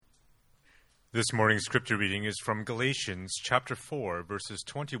This morning's scripture reading is from Galatians chapter 4, verses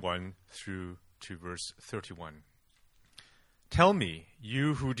 21 through to verse 31. Tell me,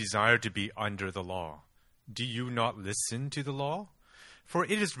 you who desire to be under the law, do you not listen to the law? For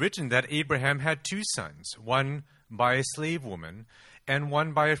it is written that Abraham had two sons, one by a slave woman and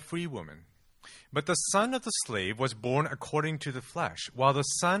one by a free woman. But the son of the slave was born according to the flesh, while the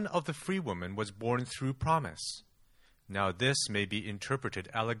son of the free woman was born through promise. Now this may be interpreted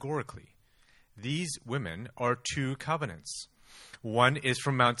allegorically. These women are two covenants. One is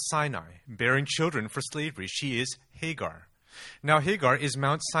from Mount Sinai, bearing children for slavery. She is Hagar. Now Hagar is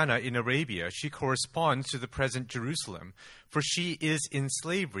Mount Sinai in Arabia. She corresponds to the present Jerusalem, for she is in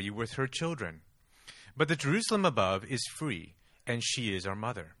slavery with her children. But the Jerusalem above is free, and she is our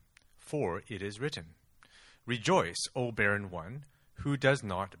mother. For it is written, Rejoice, O barren one, who does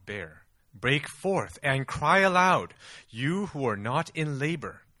not bear. Break forth and cry aloud, you who are not in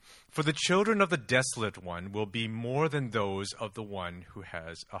labor. For the children of the desolate one will be more than those of the one who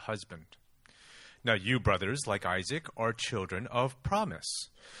has a husband. Now you, brothers, like Isaac, are children of promise.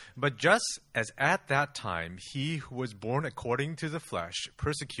 But just as at that time he who was born according to the flesh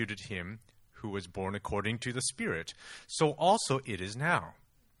persecuted him who was born according to the Spirit, so also it is now.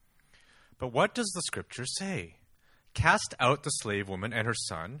 But what does the Scripture say? Cast out the slave woman and her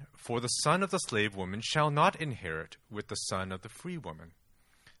son, for the son of the slave woman shall not inherit with the son of the free woman.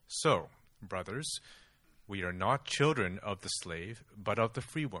 So, brothers, we are not children of the slave, but of the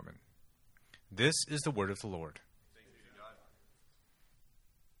free woman. This is the word of the Lord.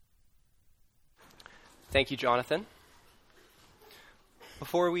 Thank you, Jonathan.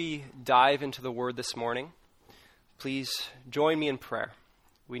 Before we dive into the word this morning, please join me in prayer.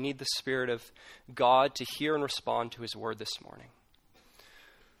 We need the Spirit of God to hear and respond to his word this morning.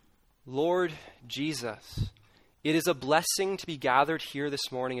 Lord Jesus, it is a blessing to be gathered here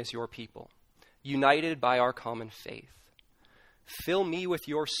this morning as your people, united by our common faith. Fill me with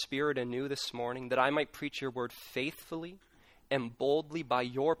your Spirit anew this morning, that I might preach your word faithfully and boldly by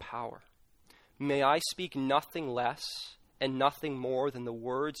your power. May I speak nothing less and nothing more than the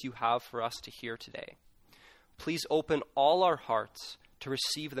words you have for us to hear today. Please open all our hearts to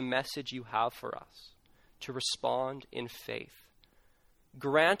receive the message you have for us, to respond in faith.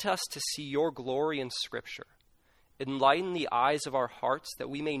 Grant us to see your glory in Scripture. Enlighten the eyes of our hearts that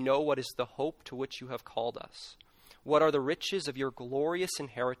we may know what is the hope to which you have called us. What are the riches of your glorious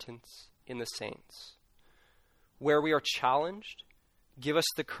inheritance in the saints? Where we are challenged, give us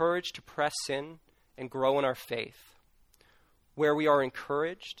the courage to press in and grow in our faith. Where we are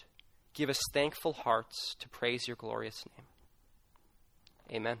encouraged, give us thankful hearts to praise your glorious name.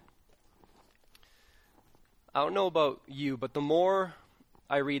 Amen. I don't know about you, but the more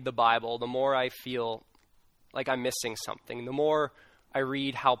I read the Bible, the more I feel like I'm missing something. The more I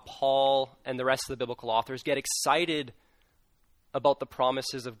read how Paul and the rest of the biblical authors get excited about the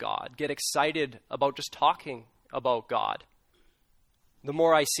promises of God, get excited about just talking about God, the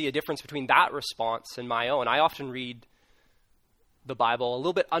more I see a difference between that response and my own. I often read the Bible a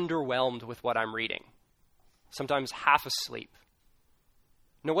little bit underwhelmed with what I'm reading, sometimes half asleep.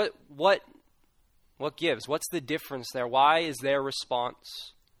 Now, what gives? What's the difference there? Why is their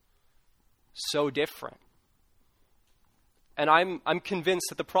response so different? And I'm convinced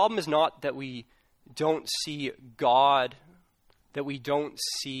that the problem is not that we don't see God, that we don't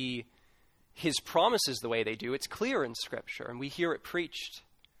see his promises the way they do. It's clear in Scripture, and we hear it preached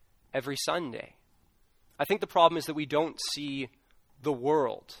every Sunday. I think the problem is that we don't see the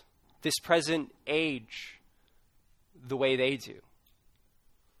world, this present age, the way they do.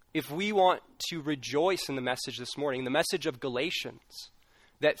 If we want to rejoice in the message this morning, the message of Galatians,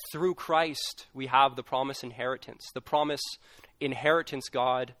 that through Christ we have the promised inheritance, the promised inheritance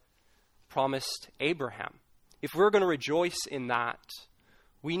God promised Abraham. If we're going to rejoice in that,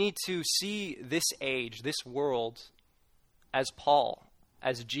 we need to see this age, this world, as Paul,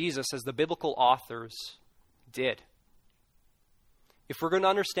 as Jesus, as the biblical authors did. If we're going to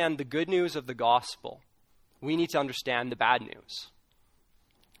understand the good news of the gospel, we need to understand the bad news.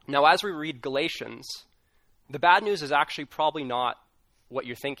 Now, as we read Galatians, the bad news is actually probably not what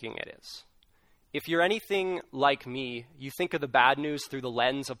you're thinking it is. If you're anything like me, you think of the bad news through the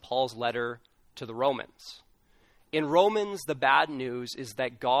lens of Paul's letter to the Romans. In Romans, the bad news is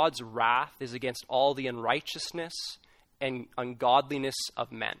that God's wrath is against all the unrighteousness and ungodliness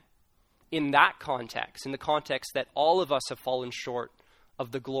of men. In that context, in the context that all of us have fallen short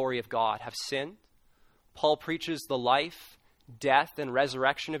of the glory of God, have sinned, Paul preaches the life, death, and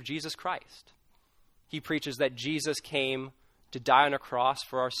resurrection of Jesus Christ. He preaches that Jesus came to die on a cross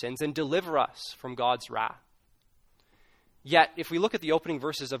for our sins and deliver us from God's wrath. Yet, if we look at the opening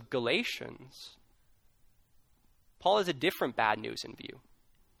verses of Galatians, Paul has a different bad news in view.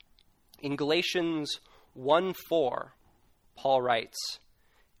 In Galatians 1:4, Paul writes,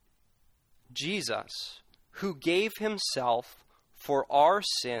 Jesus, who gave himself for our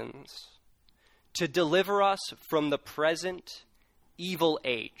sins to deliver us from the present evil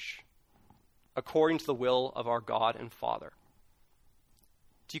age, according to the will of our God and Father.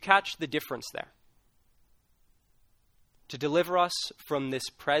 Do you catch the difference there? To deliver us from this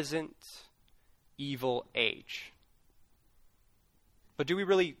present evil age. But do we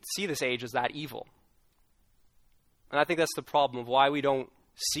really see this age as that evil? And I think that's the problem of why we don't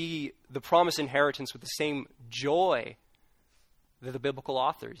see the promised inheritance with the same joy that the biblical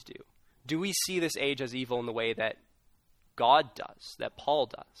authors do. Do we see this age as evil in the way that God does, that Paul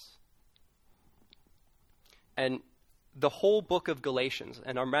does? And the whole book of Galatians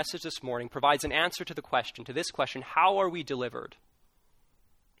and our message this morning provides an answer to this question, how are we delivered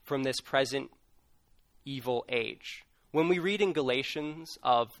from this present evil age? When we read in Galatians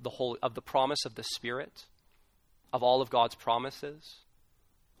of the promise of the Spirit, of all of God's promises,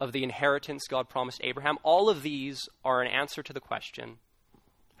 of the inheritance God promised Abraham, all of these are an answer to the question,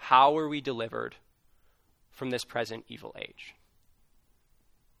 how are we delivered from this present evil age?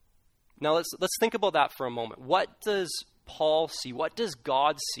 Now let's think about that for a moment. What does Paul see? What does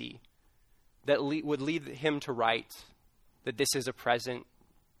God see that would lead him to write that this is a present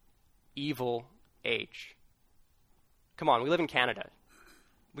evil age? Come on, we live in Canada.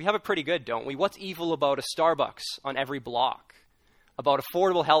 We have it pretty good, don't we? What's evil about a Starbucks on every block? About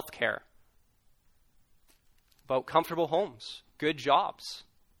affordable health care? About comfortable homes? Good jobs?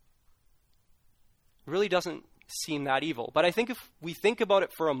 It really doesn't seem that evil. But I think if we think about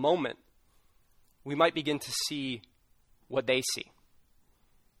it for a moment, we might begin to see what they see.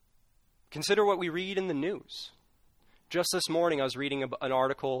 Consider what we read in the news. Just this morning, I was reading an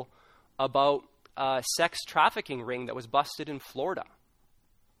article about a sex trafficking ring that was busted in Florida.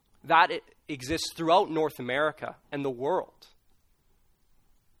 That it exists throughout North America and the world.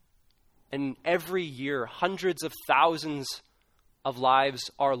 And every year, hundreds of thousands of lives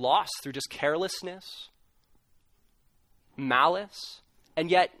are lost through just carelessness, malice, and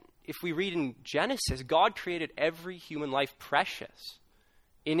yet, if we read in Genesis, God created every human life precious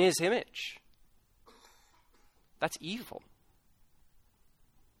in his image. That's evil.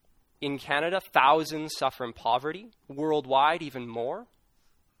 In Canada, thousands suffer in poverty. Worldwide, even more.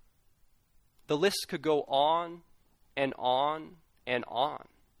 The list could go on and on and on.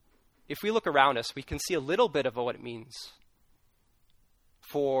 If we look around us, we can see a little bit of what it means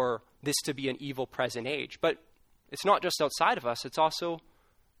for this to be an evil present age. But it's not just outside of us, it's also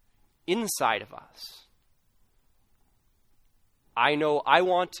inside of us. I know I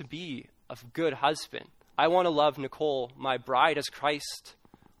want to be a good husband. I want to love Nicole, my bride, as Christ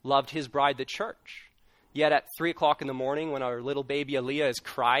loved his bride, the church. Yet at 3 o'clock in the morning when our little baby Aaliyah is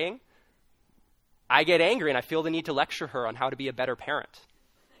crying, I get angry and I feel the need to lecture her on how to be a better parent.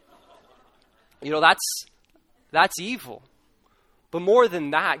 That's evil. But more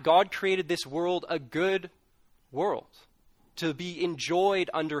than that, God created this world a good world to be enjoyed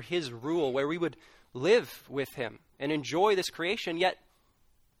under his rule, where we would live with him and enjoy this creation. Yet,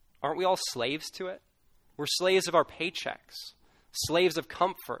 aren't we all slaves to it? We're slaves of our paychecks, slaves of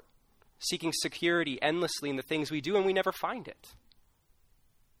comfort, seeking security endlessly in the things we do, and we never find it.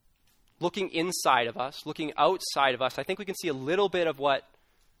 Looking inside of us, looking outside of us, I think we can see a little bit of what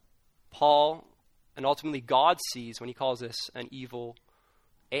Paul and ultimately God sees when he calls this an evil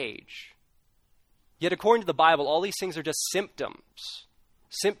age. Yet according to the Bible, all these things are just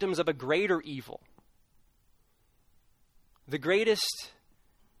symptoms of a greater evil. The greatest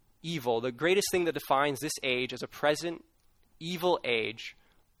evil, the greatest thing that defines this age as a present evil age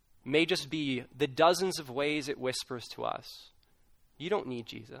may just be the dozens of ways it whispers to us, you don't need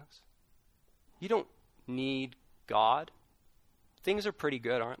Jesus. You don't need God. Things are pretty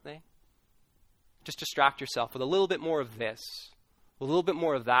good, aren't they? Just distract yourself with a little bit more of this, a little bit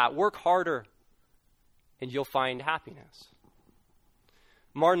more of that. Work harder, and you'll find happiness.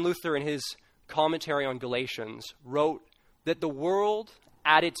 Martin Luther, in his commentary on Galatians, wrote that the world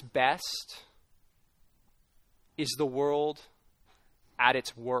at its best is the world at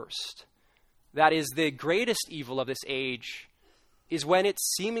its worst. That is, the greatest evil of this age is when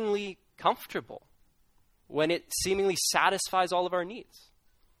it's seemingly comfortable, when it seemingly satisfies all of our needs.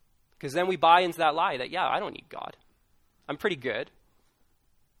 Because then we buy into that lie that, yeah, I don't need God. I'm pretty good.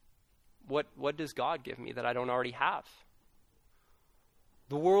 What does God give me that I don't already have?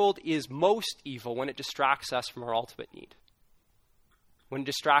 The world is most evil when it distracts us from our ultimate need. when it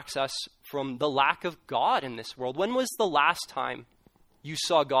distracts us from the lack of God in this world. When was the last time you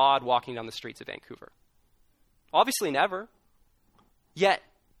saw God walking down the streets of Vancouver? Obviously never. Yet,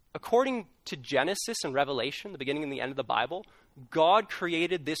 according to Genesis and Revelation, the beginning and the end of the Bible, God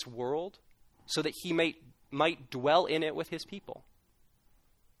created this world so that he might dwell in it with his people.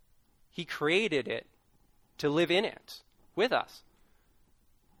 He created it to live in it with us.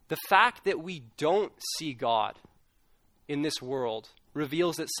 The fact that we don't see God in this world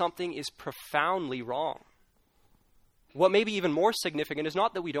reveals that something is profoundly wrong. What may be even more significant is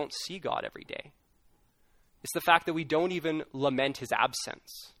not that we don't see God every day. It's the fact that we don't even lament his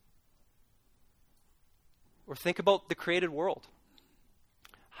absence. Or think about the created world.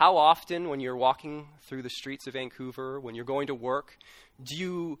 How often when you're walking through the streets of Vancouver, when you're going to work,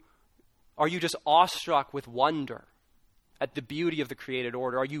 are you just awestruck with wonder at the beauty of the created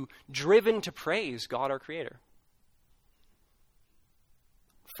order? Are you driven to praise God, our Creator?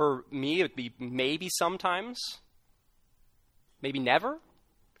 For me, it would be maybe sometimes, maybe never.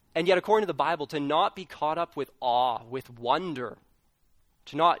 And yet, according to the Bible, to not be caught up with awe, with wonder,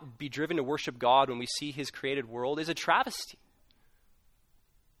 to not be driven to worship God when we see his created world is a travesty.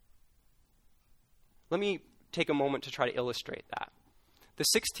 Let me take a moment to try to illustrate that. The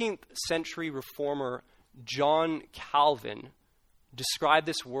 16th century reformer John Calvin described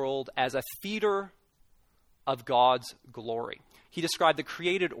this world as a theater of God's glory. He described the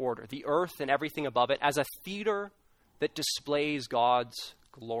created order, the earth and everything above it, as a theater that displays God's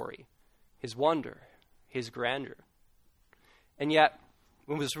glory, his wonder, his grandeur. And yet,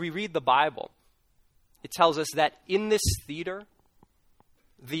 when we read the Bible, it tells us that in this theater,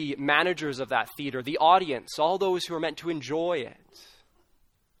 the managers of that theater, the audience, all those who are meant to enjoy it,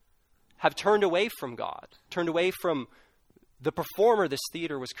 have turned away from God, turned away from the performer this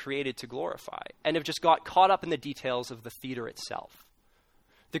theater was created to glorify, and have just got caught up in the details of the theater itself.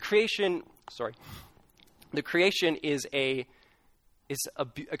 The creation is a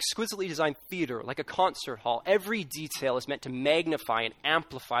exquisitely designed theater, like a concert hall. Every detail is meant to magnify and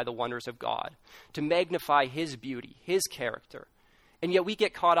amplify the wonders of God, to magnify his beauty, his character. And yet we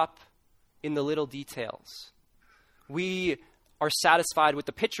get caught up in the little details. We are satisfied with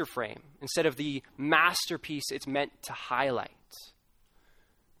the picture frame instead of the masterpiece it's meant to highlight.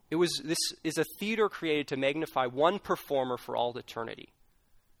 This is a theater created to magnify one performer for all eternity,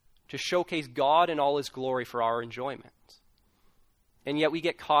 to showcase God in all his glory for our enjoyment. And yet we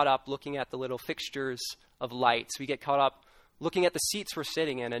get caught up looking at the little fixtures of lights. We get caught up looking at the seats we're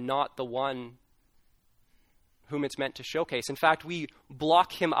sitting in and not the one whom it's meant to showcase. In fact, we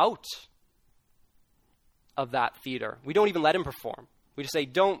block him out of that theater. We don't even let him perform. We just say,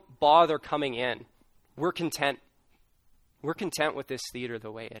 don't bother coming in. We're content. We're content with this theater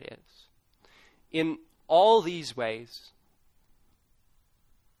the way it is. In all these ways,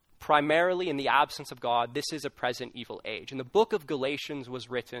 primarily in the absence of God, this is a present evil age. And the book of Galatians was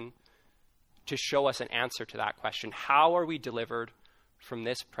written to show us an answer to that question. How are we delivered from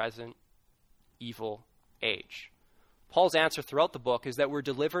this present evil age? Paul's answer throughout the book is that we're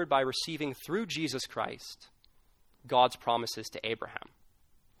delivered by receiving through Jesus Christ God's promises to Abraham.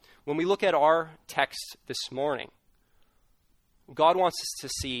 When we look at our text this morning, God wants us to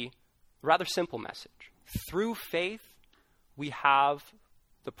see a rather simple message. Through faith, we have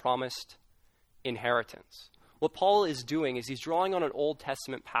the promised inheritance. What Paul is doing is he's drawing on an Old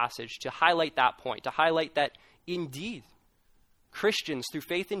Testament passage to highlight that point, to highlight that indeed Christians through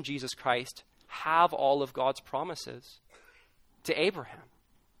faith in Jesus Christ have all of God's promises to Abraham.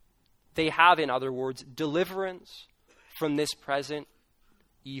 They have, in other words, deliverance from this present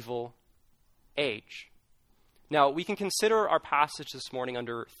evil age. Now, we can consider our passage this morning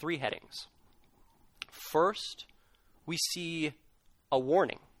under three headings. First, we see a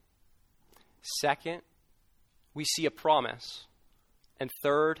warning. Second, we see a promise. And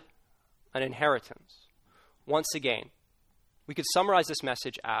third, an inheritance. Once again, we could summarize this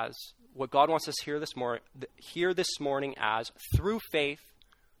message as what God wants us hear this morning as, through faith,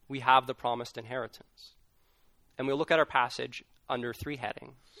 we have the promised inheritance. And we'll look at our passage under three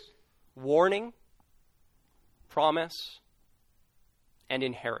headings: warning, promise, and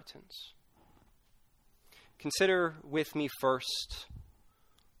inheritance. Consider with me first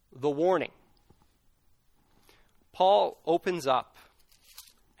the warning. Paul opens up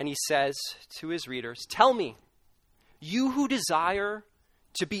and he says to his readers, "Tell me, you who desire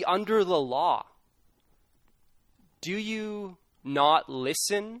to be under the law, do you not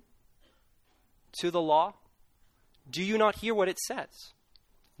listen to the law? Do you not hear what it says?"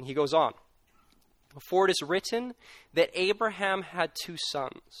 And he goes on. "For it is written that Abraham had two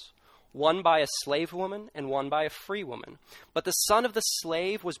sons, one by a slave woman and one by a free woman. But the son of the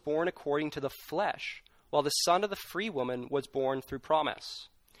slave was born according to the flesh, while the son of the free woman was born through promise.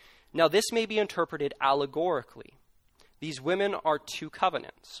 Now this may be interpreted allegorically. These women are two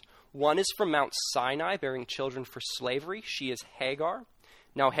covenants. One is from Mount Sinai, bearing children for slavery. She is Hagar.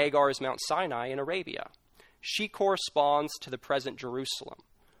 Now Hagar is Mount Sinai in Arabia. She corresponds to the present Jerusalem,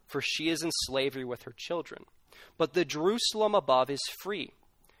 for she is in slavery with her children. But the Jerusalem above is free,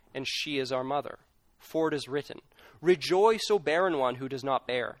 and she is our mother. For it is written, "Rejoice, O barren one who does not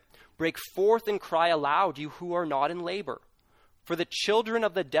bear. Break forth and cry aloud, you who are not in labor. For the children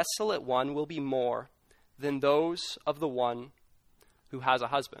of the desolate one will be more than those of the one who has a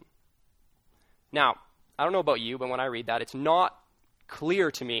husband." Now, I don't know about you, but when I read that, it's not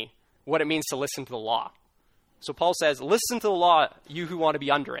clear to me what it means to listen to the law. So Paul says, listen to the law, you who want to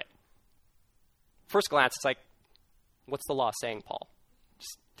be under it. First glance, it's like, what's the law saying, Paul?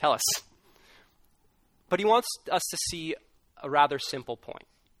 Just tell us. But he wants us to see a rather simple point.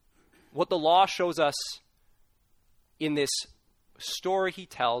 What the law shows us in this story he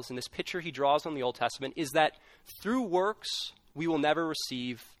tells, in this picture he draws on the Old Testament, is that through works, we will never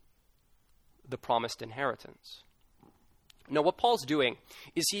receive the promised inheritance. Now, what Paul's doing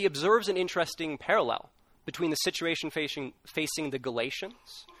is he observes an interesting parallel between the situation facing the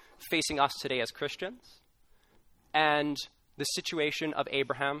Galatians, facing us today as Christians, and the situation of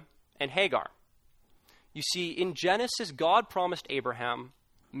Abraham and Hagar. You see, in Genesis, God promised Abraham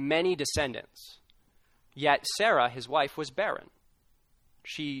many descendants, yet Sarah, his wife, was barren.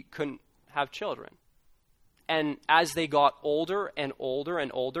 She couldn't have children. And as they got older and older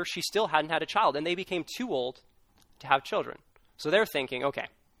and older, she still hadn't had a child, and they became too old to have children. So they're thinking, okay,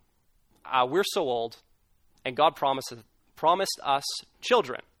 we're so old, and God promised us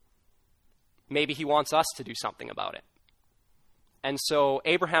children. Maybe he wants us to do something about it. And so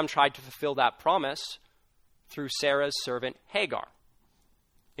Abraham tried to fulfill that promise through Sarah's servant Hagar.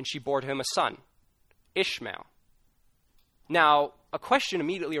 And she bore him a son, Ishmael. Now, a question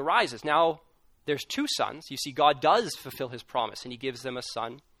immediately arises. Now, there's two sons. You see, God does fulfill his promise, and he gives them a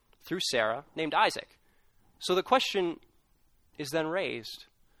son through Sarah named Isaac. So the question is then raised,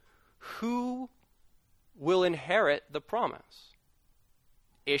 who will inherit the promise?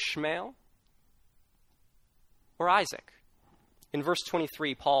 Ishmael or Isaac? In verse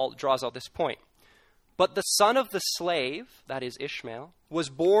 23, Paul draws out this point. But the son of the slave, that is Ishmael, was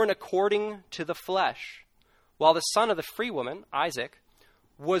born according to the flesh, while the son of the free woman, Isaac,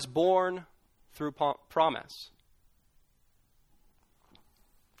 was born through promise.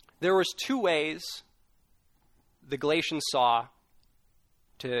 There was two ways the Galatians saw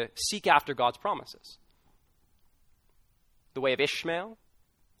to seek after God's promises. The way of Ishmael,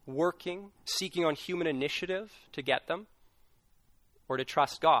 working, seeking on human initiative to get them, or to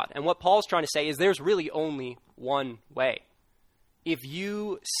trust God. And what Paul's trying to say is there's really only one way. If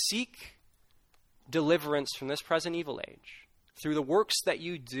you seek deliverance from this present evil age through the works that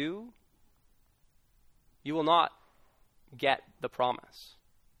you do, you will not get the promise.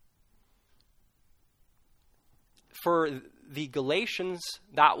 For the Galatians,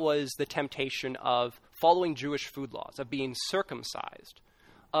 that was the temptation of following Jewish food laws, of being circumcised,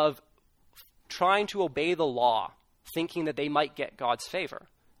 of trying to obey the law, thinking that they might get God's favor,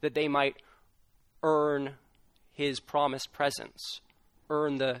 that they might earn his promised presence,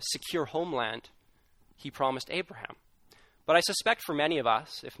 earn the secure homeland he promised Abraham. But I suspect for many of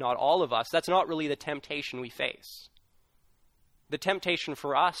us, if not all of us, that's not really the temptation we face. The temptation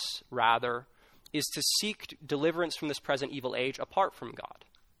for us, rather, is to seek deliverance from this present evil age apart from God.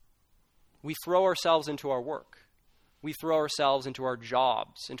 We throw ourselves into our work. We throw ourselves into our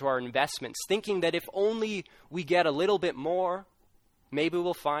jobs, into our investments, thinking that if only we get a little bit more, maybe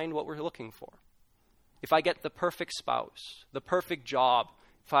we'll find what we're looking for. If I get the perfect spouse, the perfect job,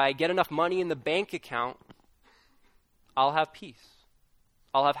 if I get enough money in the bank account, I'll have peace.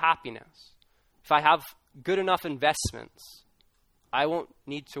 I'll have happiness. If I have good enough investments, I won't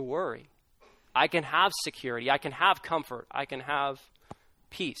need to worry. I can have security. I can have comfort. I can have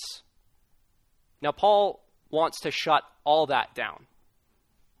peace. Now, Paul wants to shut all that down.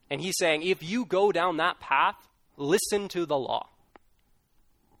 And he's saying, if you go down that path, listen to the law.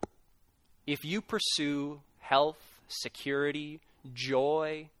 If you pursue health, security,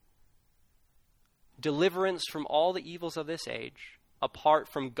 joy, deliverance from all the evils of this age, apart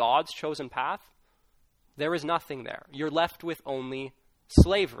from God's chosen path, there is nothing there. You're left with only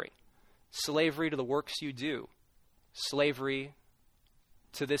slavery. Slavery to the works you do. Slavery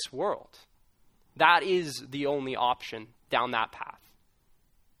to this world. That is the only option down that path.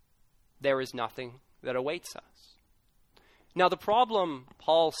 There is nothing that awaits us. Now, the problem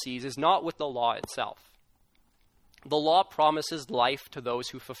Paul sees is not with the law itself. The law promises life to those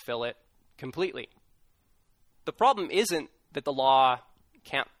who fulfill it completely. The problem isn't that the law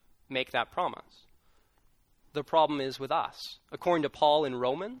can't make that promise. The problem is with us. According to Paul in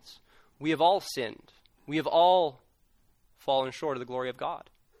Romans, we have all sinned. We have all fallen short of the glory of God.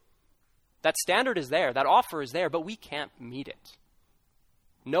 That standard is there. That offer is there, but we can't meet it.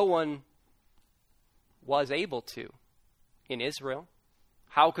 No one was able to in Israel.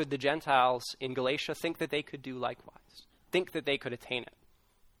 How could the Gentiles in Galatia think that they could do likewise? Think that they could attain it?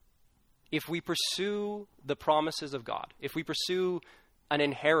 If we pursue the promises of God, if we pursue an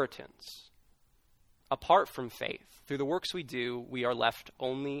inheritance apart from faith, through the works we do, we are left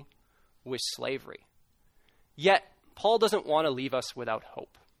only with slavery. Yet, Paul doesn't want to leave us without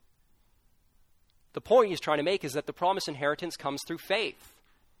hope. The point he's trying to make is that the promised inheritance comes through faith.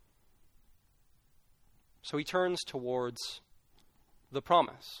 So he turns towards the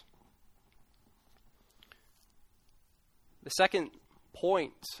promise. The second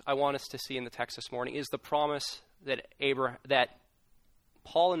point I want us to see in the text this morning is the promise that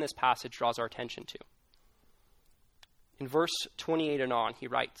Paul in this passage draws our attention to. In verse 28 and on, he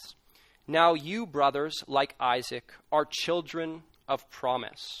writes, "Now you, brothers, like Isaac, are children of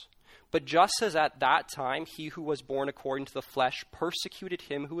promise. But just as at that time he who was born according to the flesh persecuted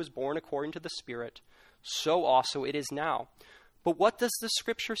him who was born according to the Spirit, so also it is now. But what does the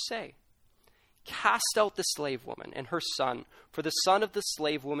Scripture say? Cast out the slave woman and her son, for the son of the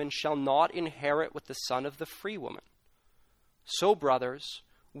slave woman shall not inherit with the son of the free woman. So, brothers,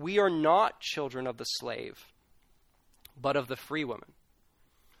 we are not children of the slave, but of the free woman."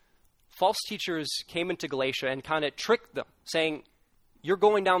 False teachers came into Galatia and kind of tricked them, saying, you're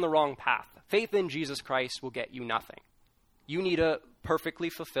going down the wrong path. Faith in Jesus Christ will get you nothing. You need to perfectly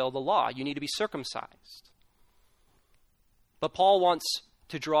fulfill the law. You need to be circumcised. But Paul wants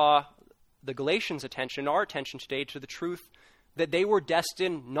to draw the Galatians' attention, our attention today, to the truth that they were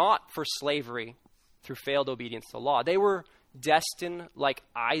destined not for slavery through failed obedience to the law. They were destined, like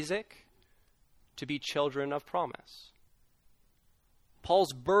Isaac, to be children of promise.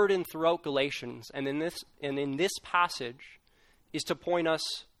 Paul's burden throughout Galatians and in this passage is to point us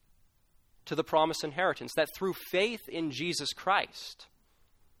to the promised inheritance, that through faith in Jesus Christ,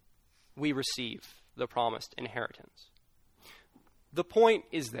 we receive the promised inheritance. The point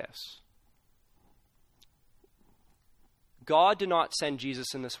is this: God did not send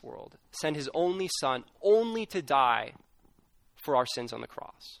Jesus in this world, send his only Son only to die for our sins on the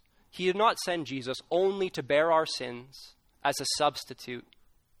cross. He did not send Jesus only to bear our sins as a substitute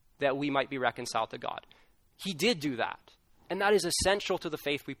that we might be reconciled to God. He did do that, and that is essential to the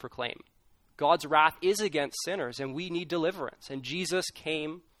faith we proclaim. God's wrath is against sinners, and we need deliverance, and Jesus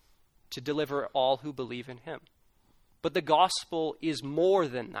came to deliver all who believe in him. But the gospel is more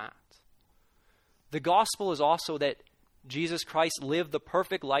than that. The gospel is also that Jesus Christ lived the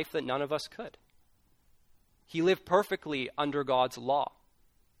perfect life that none of us could. He lived perfectly under God's law.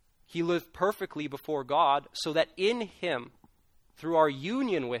 He lived perfectly before God so that in him, through our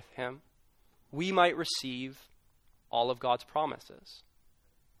union with him, we might receive all of God's promises.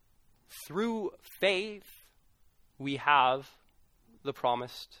 Through faith, we have the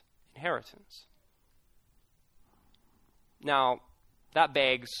promised inheritance. Now, that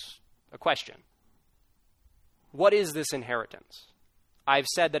begs a question. What is this inheritance? I've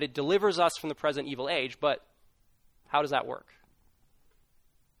said that it delivers us from the present evil age, but how does that work?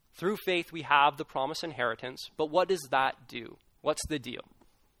 Through faith, we have the promised inheritance, but what does that do? What's the deal?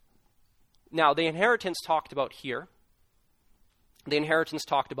 Now, the inheritance talked about here, the inheritance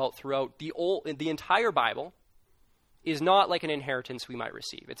talked about throughout the entire Bible, is not like an inheritance we might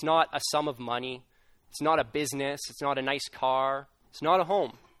receive. It's not a sum of money. It's not a business. It's not a nice car. It's not a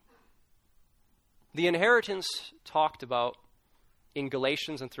home. The inheritance talked about in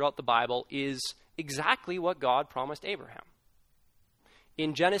Galatians and throughout the Bible is exactly what God promised Abraham.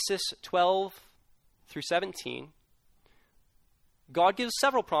 In Genesis 12 through 17, God gives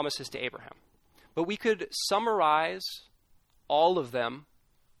several promises to Abraham, but we could summarize all of them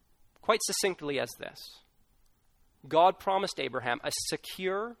quite succinctly as this. God promised Abraham a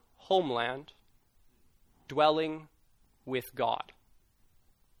secure homeland dwelling with God.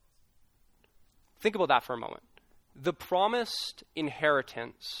 Think about that for a moment. The promised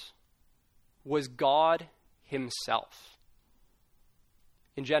inheritance was God himself.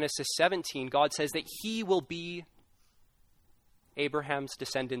 In Genesis 17, God says that he will be Abraham's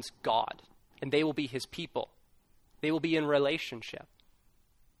descendants' God, and they will be his people. They will be in relationship.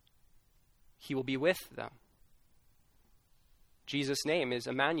 He will be with them. Jesus' name is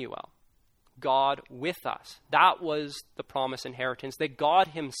Emmanuel, God with us. That was the promised inheritance, that God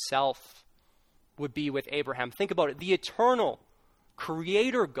himself would be with Abraham. Think about it. The eternal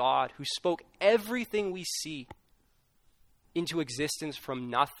creator God who spoke everything we see into existence from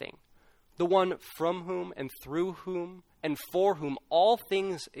nothing. The one from whom and through whom and for whom all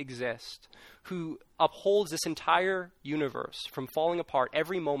things exist, who upholds this entire universe from falling apart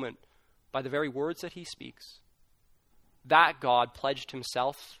every moment by the very words that he speaks. That God pledged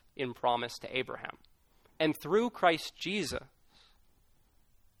himself in promise to Abraham. And through Christ Jesus,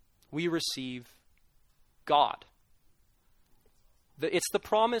 we receive God. It's the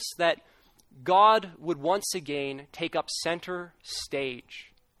promise that God would once again take up center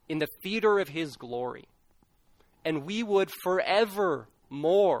stage in the theater of his glory. And we would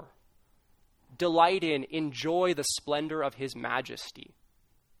forevermore delight in, enjoy the splendor of his majesty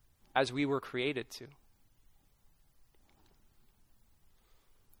as we were created to.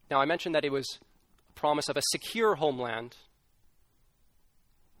 Now, I mentioned that it was a promise of a secure homeland,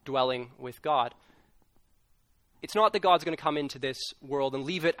 dwelling with God. It's not that God's going to come into this world and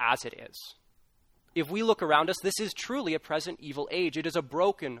leave it as it is. If we look around us, this is truly a present evil age. It is a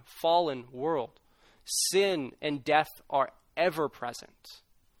broken, fallen world. Sin and death are ever present.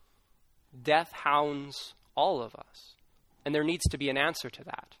 Death hounds all of us, and there needs to be an answer to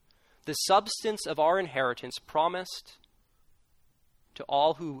that. The substance of our inheritance promised to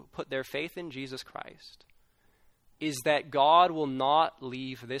all who put their faith in Jesus Christ is that God will not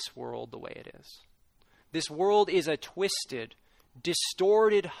leave this world the way it is. This world is a twisted,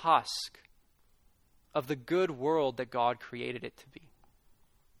 distorted husk of the good world that God created it to be.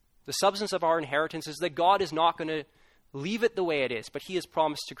 The substance of our inheritance is that God is not going to leave it the way it is, but he has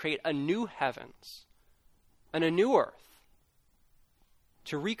promised to create a new heavens and a new earth,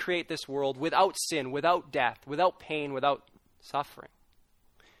 to recreate this world without sin, without death, without pain, without suffering.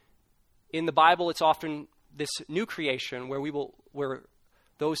 In the Bible, it's often this new creation where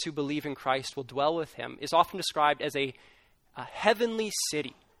those who believe in Christ will dwell with him is often described as a heavenly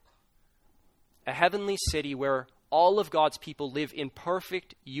city. A heavenly city where all of God's people live in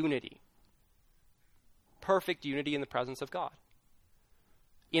perfect unity. Perfect unity in the presence of God.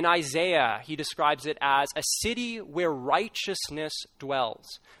 In Isaiah, he describes it as a city where righteousness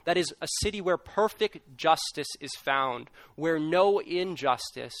dwells. That is, a city where perfect justice is found, where no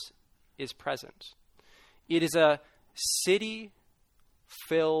injustice is present. It is a city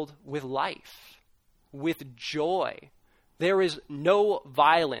filled with life, with joy. There is no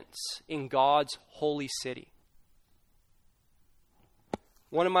violence in God's holy city.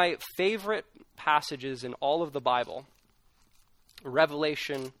 One of my favorite passages in all of the Bible,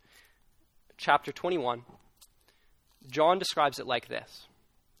 Revelation chapter 21, John describes it like this.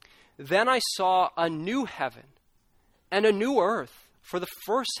 Then I saw a new heaven and a new earth, for the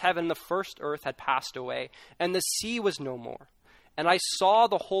first heaven, the first earth had passed away, and the sea was no more. And I saw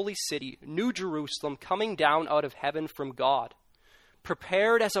the holy city, New Jerusalem, coming down out of heaven from God,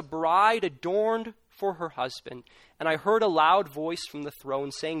 prepared as a bride adorned for her husband. And I heard a loud voice from the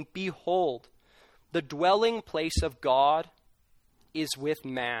throne saying, Behold, the dwelling place of God is with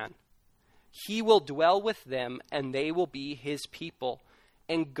man. He will dwell with them, and they will be his people.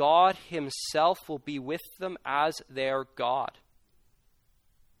 And God himself will be with them as their God.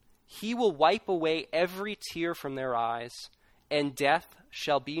 He will wipe away every tear from their eyes, and death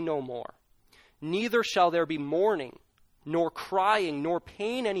shall be no more. Neither shall there be mourning, nor crying, nor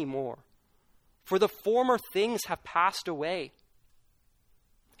pain any more. For the former things have passed away.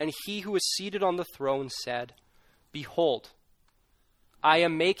 And he who is seated on the throne said, Behold, I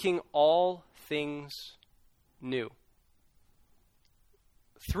am making all things new.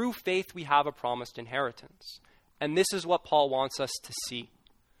 Through faith we have a promised inheritance. And this is what Paul wants us to see.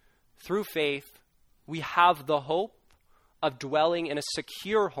 Through faith, we have the hope of dwelling in a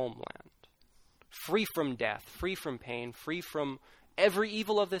secure homeland, free from death, free from pain, free from every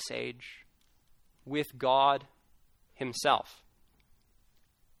evil of this age, with God himself.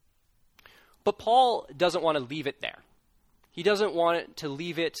 But Paul doesn't want to leave it there. He doesn't want it to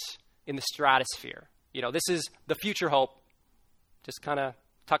leave it in the stratosphere. This is the future hope. Just kind of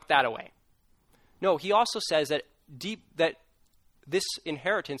tuck that away. No, he also says that this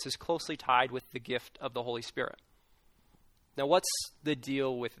inheritance is closely tied with the gift of the Holy Spirit. Now, what's the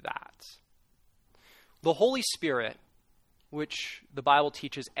deal with that? The Holy Spirit, which the Bible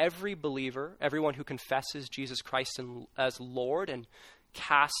teaches every believer, everyone who confesses Jesus Christ as Lord and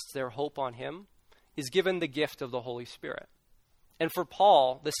casts their hope on him, is given the gift of the Holy Spirit. And for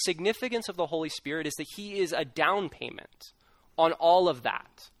Paul, the significance of the Holy Spirit is that he is a down payment on all of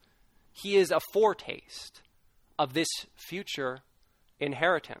that. He is a foretaste of this future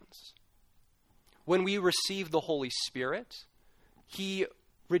inheritance. When we receive the Holy Spirit, he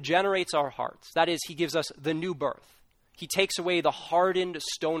regenerates our hearts. That is, he gives us the new birth. He takes away the hardened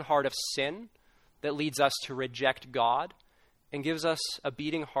stone heart of sin that leads us to reject God and gives us a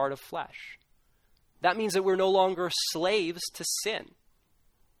beating heart of flesh. That means that we're no longer slaves to sin.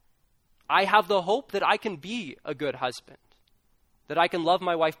 I have the hope that I can be a good husband, that I can love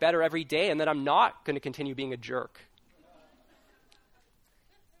my wife better every day, and that I'm not going to continue being a jerk.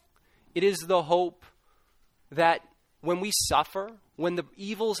 It is the hope that when we suffer, when the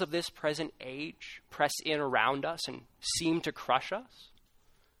evils of this present age press in around us and seem to crush us,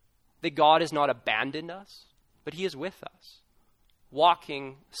 that God has not abandoned us, but he is with us,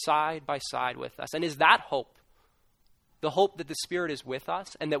 walking side by side with us. And is that hope, the hope that the Spirit is with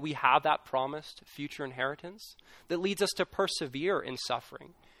us and that we have that promised future inheritance, that leads us to persevere in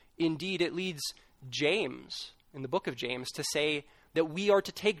suffering? Indeed, it leads James, in the book of James, to say that we are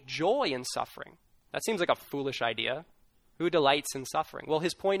to take joy in suffering. That seems like a foolish idea. Who delights in suffering? Well,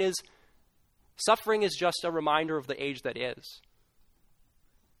 his point is, suffering is just a reminder of the age that is.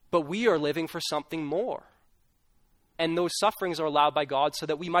 But we are living for something more. And those sufferings are allowed by God so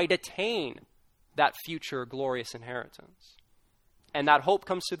that we might attain that future glorious inheritance. And that hope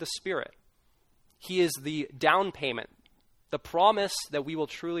comes through the Spirit. He is the down payment, the promise that we will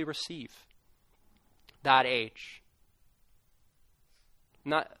truly receive that age.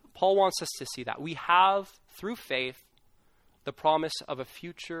 Paul wants us to see that. We have, through faith, the promise of a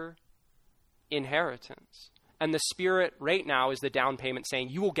future inheritance. And the Spirit right now is the down payment saying,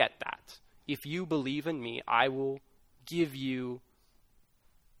 you will get that. If you believe in me, I will give you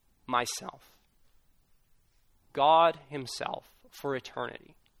myself. God himself for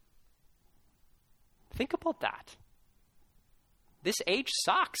eternity. Think about that. This age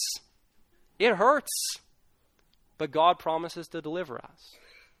sucks. It hurts. But God promises to deliver us,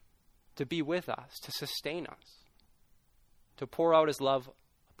 to be with us, to sustain us, to pour out his love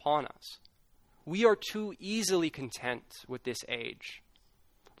upon us. We are too easily content with this age.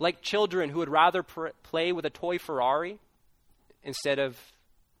 Like children who would rather play with a toy Ferrari instead of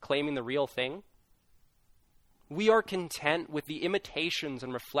claiming the real thing. We are content with the imitations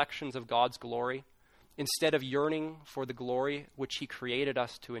and reflections of God's glory instead of yearning for the glory which he created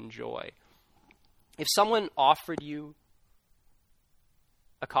us to enjoy. If someone offered you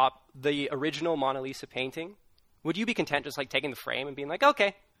the original Mona Lisa painting, would you be content just like taking the frame and being like,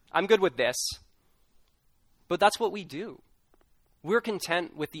 okay, I'm good with this? But that's what we do. We're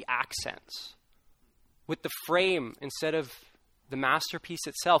content with the accents, with the frame instead of the masterpiece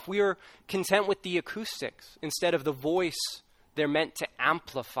itself. We are content with the acoustics instead of the voice they're meant to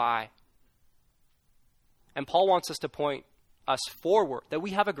amplify. And Paul wants us to point us forward, that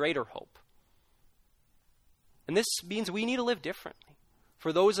we have a greater hope. And this means we need to live differently.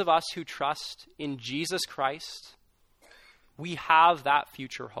 For those of us who trust in Jesus Christ, we have that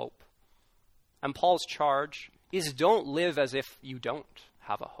future hope. And Paul's charge is don't live as if you don't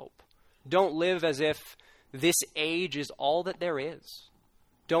have a hope. Don't live as if this age is all that there is.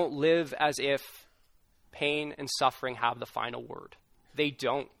 Don't live as if pain and suffering have the final word. They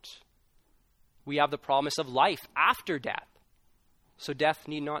don't. We have the promise of life after death, so death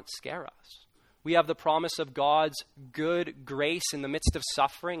need not scare us. We have the promise of God's good grace in the midst of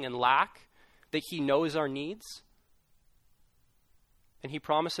suffering and lack, that he knows our needs, and he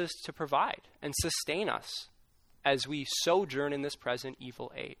promises to provide and sustain us as we sojourn in this present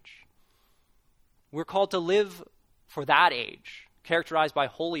evil age. We're called to live for that age, characterized by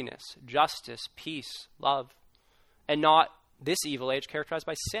holiness, justice, peace, love, and not this evil age characterized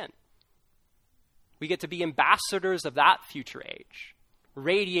by sin. We get to be ambassadors of that future age,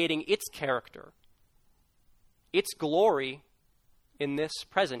 radiating its character, its glory in this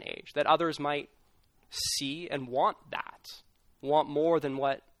present age, that others might see and want that, want more than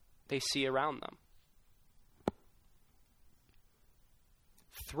what they see around them.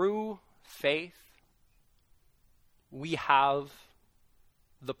 Through faith, we have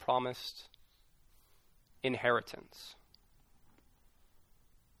the promised inheritance.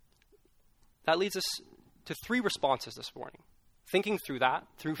 That leads us to 3 responses this morning. Thinking through that,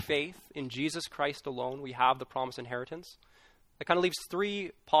 through faith in Jesus Christ alone, we have the promised inheritance. That kind of leaves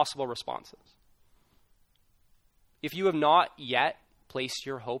 3 possible responses. If you have not yet placed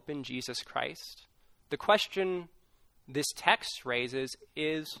your hope in Jesus Christ, the question this text raises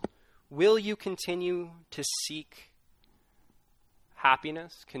is, will you continue to seek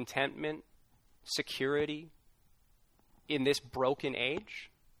happiness, contentment, security in this broken age?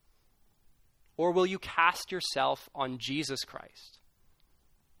 Or will you cast yourself on Jesus Christ?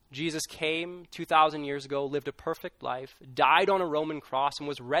 Jesus came 2,000 years ago, lived a perfect life, died on a Roman cross, and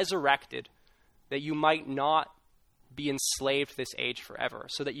was resurrected that you might not be enslaved to this age forever,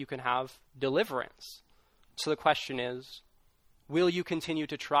 so that you can have deliverance. So the question is, will you continue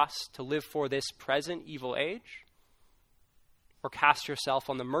to trust to live for this present evil age, or cast yourself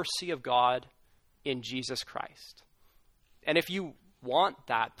on the mercy of God in Jesus Christ? And if you want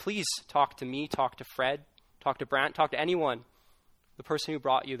that, please talk to me, talk to Fred, talk to Brant, talk to anyone, the person who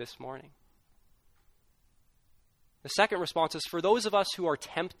brought you this morning. The second response is for those of us who are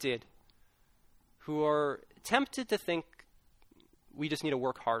tempted to think we just need to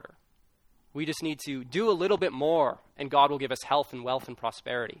work harder. We just need to do a little bit more, and God will give us health and wealth and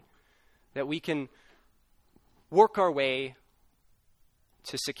prosperity. That we can work our way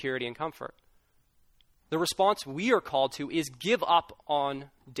to security and comfort. The response we are called to is give up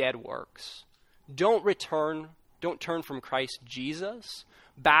on dead works. Don't turn from Christ Jesus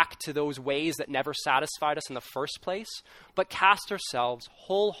back to those ways that never satisfied us in the first place, but cast ourselves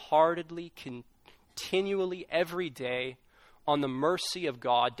wholeheartedly, continually, every day on the mercy of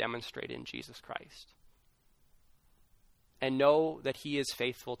God demonstrated in Jesus Christ. And know that he is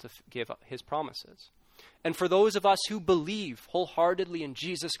faithful to give his promises. And for those of us who believe wholeheartedly in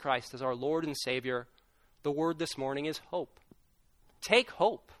Jesus Christ as our Lord and Savior, the word this morning is hope. Take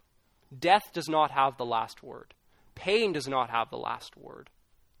hope. Death does not have the last word. Pain does not have the last word.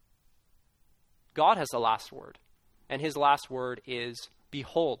 God has the last word. And his last word is,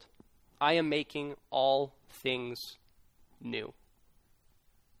 behold, I am making all things new.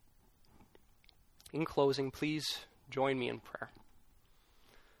 In closing, please join me in prayer.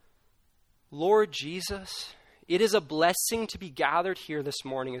 Lord Jesus, it is a blessing to be gathered here this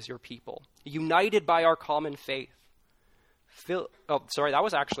morning as your people, united by our common faith. That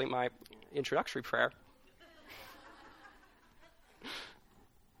was actually my introductory prayer.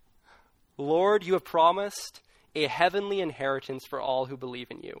 Lord, you have promised a heavenly inheritance for all who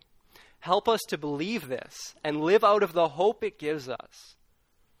believe in you. Help us to believe this and live out of the hope it gives us.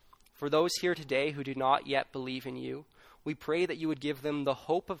 For those here today who do not yet believe in you, we pray that you would give them the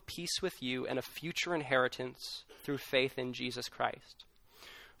hope of peace with you and a future inheritance through faith in Jesus Christ.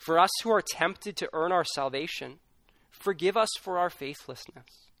 For us who are tempted to earn our salvation, forgive us for our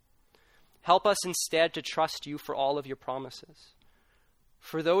faithlessness. Help us instead to trust you for all of your promises.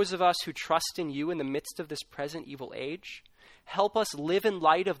 For those of us who trust in you in the midst of this present evil age, help us live in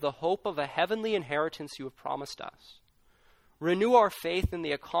light of the hope of a heavenly inheritance you have promised us. Renew our faith in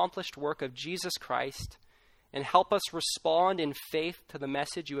the accomplished work of Jesus Christ, and help us respond in faith to the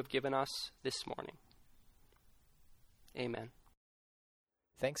message you have given us this morning. Amen.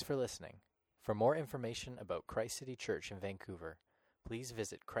 Thanks for listening. For more information about Christ City Church in Vancouver, please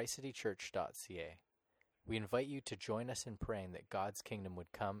visit christcitychurch.ca. We invite you to join us in praying that God's kingdom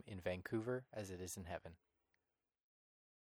would come in Vancouver as it is in heaven.